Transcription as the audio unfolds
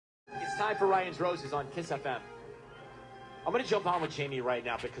time for Ryan's Roses on Kiss FM. I'm going to jump on with Jamie right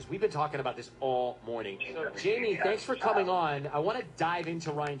now because we've been talking about this all morning. So, Jamie, thanks for coming on. I want to dive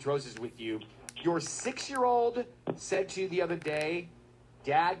into Ryan's Roses with you. Your 6-year-old said to you the other day,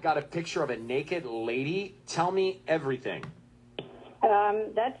 Dad got a picture of a naked lady. Tell me everything.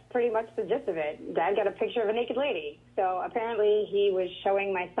 That's pretty much the gist of it. Dad got a picture of a naked lady. So apparently he was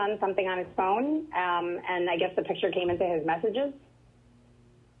showing my son something on his phone, and I guess the picture came into his messages.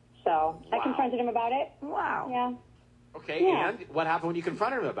 So I confronted him about it. Wow. Yeah. Okay, yeah. And what happened when you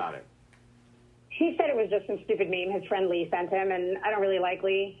confronted him about it? He said it was just some stupid meme his friend Lee sent him, and I don't really like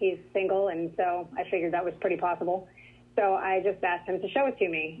Lee. He's single, and so I figured that was pretty possible. So I just asked him to show it to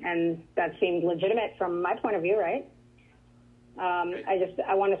me, and that seemed legitimate from my point of view, right?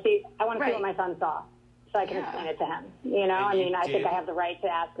 I want to see what my son saw, so I can explain it to him. You know, I think I have the right to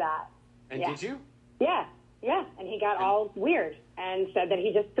ask that. And did you? Yeah. And he got all weird and said that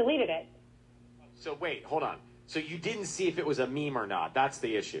he just deleted it. So wait, hold on. So you didn't see if it was a meme or not. That's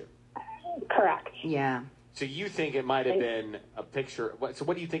the issue. Correct. Yeah. So you think it might have been a picture. So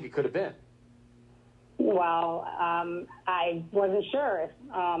what do you think it could have been? Well, I wasn't sure.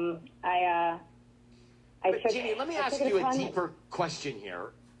 Jamie, let me ask you a deeper question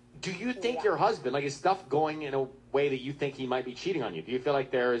here. Do you think your husband, like, is stuff going in a way that you think he might be cheating on you? Do you feel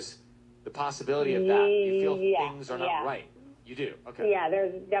like there's the possibility of that? You feel things are not right? You do? Okay. Yeah,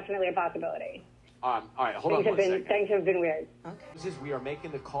 there's definitely a possibility. All right, hold on one second. Things have been weird. Okay. We are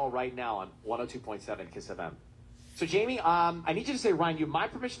making the call right now on 102.7 Kiss FM. So, Jamie, I need you to say, Ryan, you have my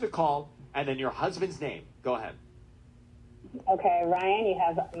permission to call, and then your husband's name. Go ahead. Okay, Ryan, you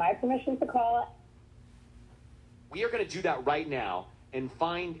have my permission to call. We are going to do that right now and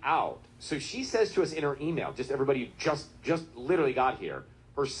find out. So she says to us in her email, just everybody who just literally got here,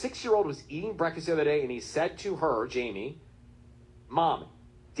 her 6-year-old was eating breakfast the other day, and he said to her, Jamie, Mom,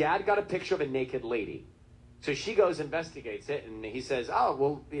 Dad got a picture of a naked lady. So she goes, investigates it, and he says, oh,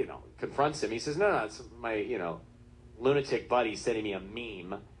 well, confronts him. He says, no, it's my, lunatic buddy sending me a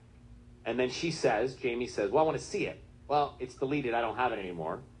meme. And then Jamie says, well, I want to see it. Well, it's deleted. I don't have it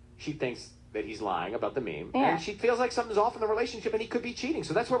anymore. She thinks that he's lying about the meme. Yeah. And she feels like something's off in the relationship and he could be cheating.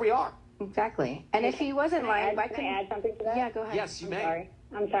 So that's where we are. Exactly. And if he wasn't lying, why couldn't I add something to that? Yeah, go ahead. Yes, you may.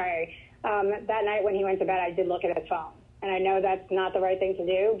 I'm sorry. That night when he went to bed, I did look at his phone. And I know that's not the right thing to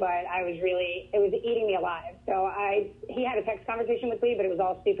do, but it was eating me alive. So he had a text conversation with Lee, but it was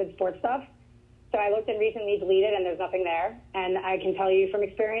all stupid sports stuff. So I looked and recently deleted, and there's nothing there. And I can tell you from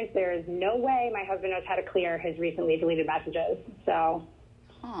experience, there is no way my husband knows how to clear his recently deleted messages. So,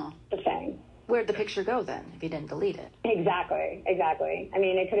 just saying. Where'd the picture go then, if you didn't delete it? Exactly. I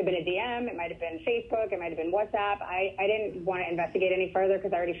mean, it could have been a DM. It might have been Facebook. It might have been WhatsApp. I didn't want to investigate any further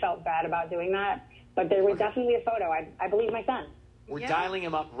because I already felt bad about doing that. But there was definitely a photo. I believe my son. We're dialing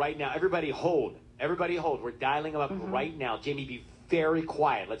him up right now. Everybody hold. We're dialing him up right now. Jamie, be very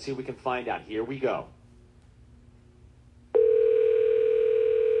quiet. Let's see if we can find out. Here we go.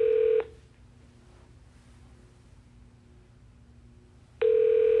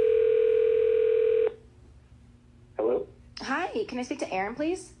 Hello? Hi, can I speak to Aaron,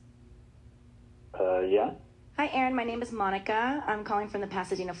 please? Yeah? Hi, Aaron. My name is Monica. I'm calling from the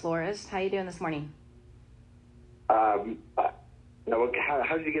Pasadena Florist. How are you doing this morning?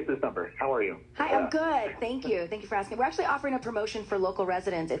 How did you get this number? How are you? Hi, I'm good. Thank you. Thank you for asking. We're actually offering a promotion for local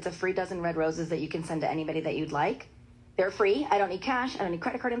residents. It's a free dozen red roses that you can send to anybody that you'd like. They're free. I don't need cash. I don't need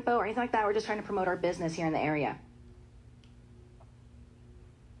credit card info or anything like that. We're just trying to promote our business here in the area.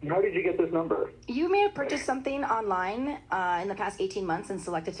 How did you get this number? You may have purchased something online in the past 18 months and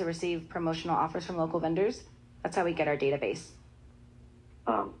selected to receive promotional offers from local vendors. That's how we get our database.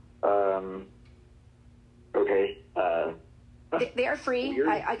 Okay. They are free. Weird.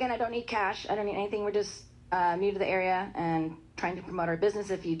 I don't need cash. I don't need anything. We're just new to the area and trying to promote our business.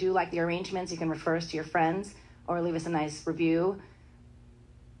 If you do like the arrangements, you can refer us to your friends or leave us a nice review.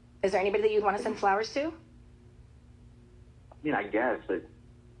 Is there anybody that you'd want to send flowers to? I mean, I guess, but...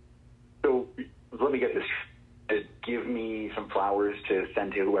 So, let me get this. Give me some flowers to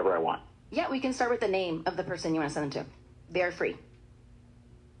send to whoever I want. Yeah, we can start with the name of the person you want to send them to. They're free.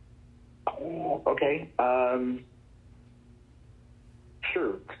 Okay.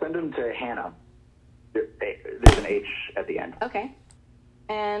 Sure. Send them to Hannah. There's an H at the end. Okay.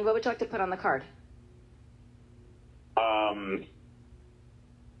 And what would you like to put on the card?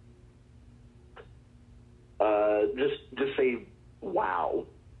 Just say wow.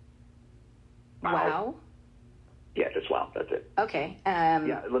 Wow? Yeah, just wow. That's it. Okay.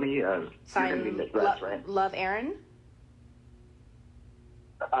 Yeah, let me, sign right? Love Aaron?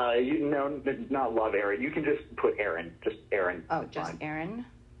 No, not Love Aaron. You can just put Aaron. Just Aaron. Oh, just fine. Aaron?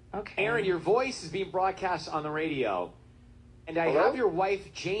 Okay. Aaron, your voice is being broadcast on the radio, and I Hello? have your wife,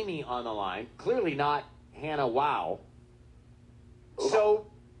 Jaime, on the line. Clearly not Hannah Wow. So,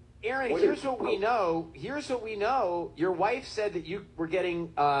 Aaron, here's what we know. Here's what we know. Your wife said that you were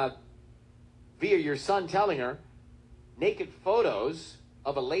getting, via your son telling her, naked photos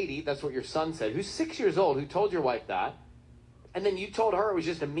of a lady, that's what your son said, who's 6 years old, who told your wife that. And then you told her it was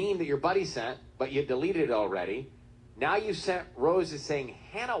just a meme that your buddy sent, but you deleted it already. Now you sent roses saying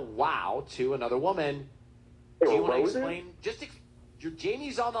Hannah Wow to another woman. Do you want to explain?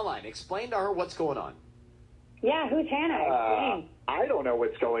 Jamie's on the line. Explain to her what's going on. Yeah, who's Hannah? Explain. I don't know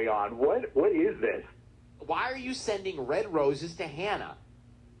what's going on. What is this? Why are you sending red roses to Hannah?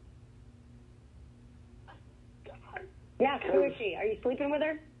 Yeah, who is she? Are you sleeping with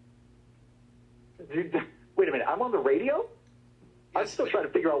her? Wait a minute. I'm on the radio? I'm still trying to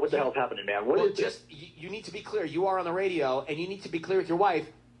figure out what the hell's happening, man. What is this? You need to be clear. You are on the radio, and you need to be clear with your wife.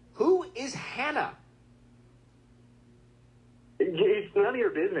 Who is Hannah? It's none of your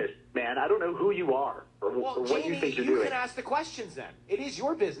business, man. I don't know who you are or what Jamie, you think you're doing. You can ask the questions then. It is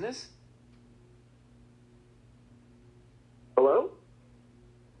your business. Hello?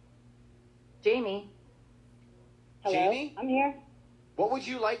 Jamie. Hello? Jamie? I'm here. What would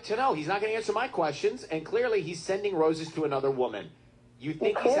you like to know? He's not going to answer my questions, and clearly he's sending roses to another woman. You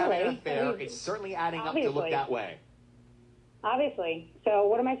think he's having an affair. It's certainly adding up to look that way. Obviously. So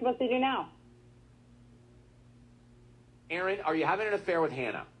what am I supposed to do now? Aaron, are you having an affair with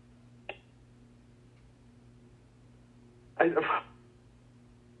Hannah? All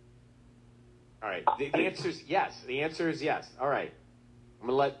right. The answer is yes. The answer is yes. All right. I'm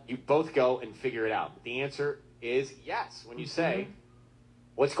going to let you both go and figure it out. The answer is yes. When you say,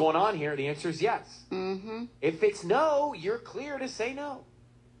 what's going on here, the answer is yes. Mm-hmm. If it's no, you're clear to say no.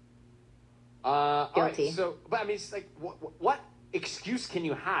 All right, Guilty. so, but I mean, it's like, what excuse can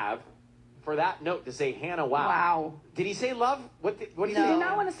you have for that note to say Hannah Wow? Wow. Did he say love? What did he He say? did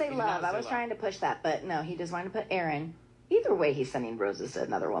not want to say He did not love. I say was love. trying to push that, but no, he just wanted to put Aaron. Either way, he's sending roses to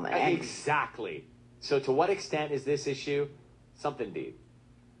another woman. And Exactly. So to what extent is this issue something deep?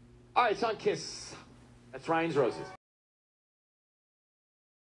 All right, it's on Kiss. That's Ryan's Roses.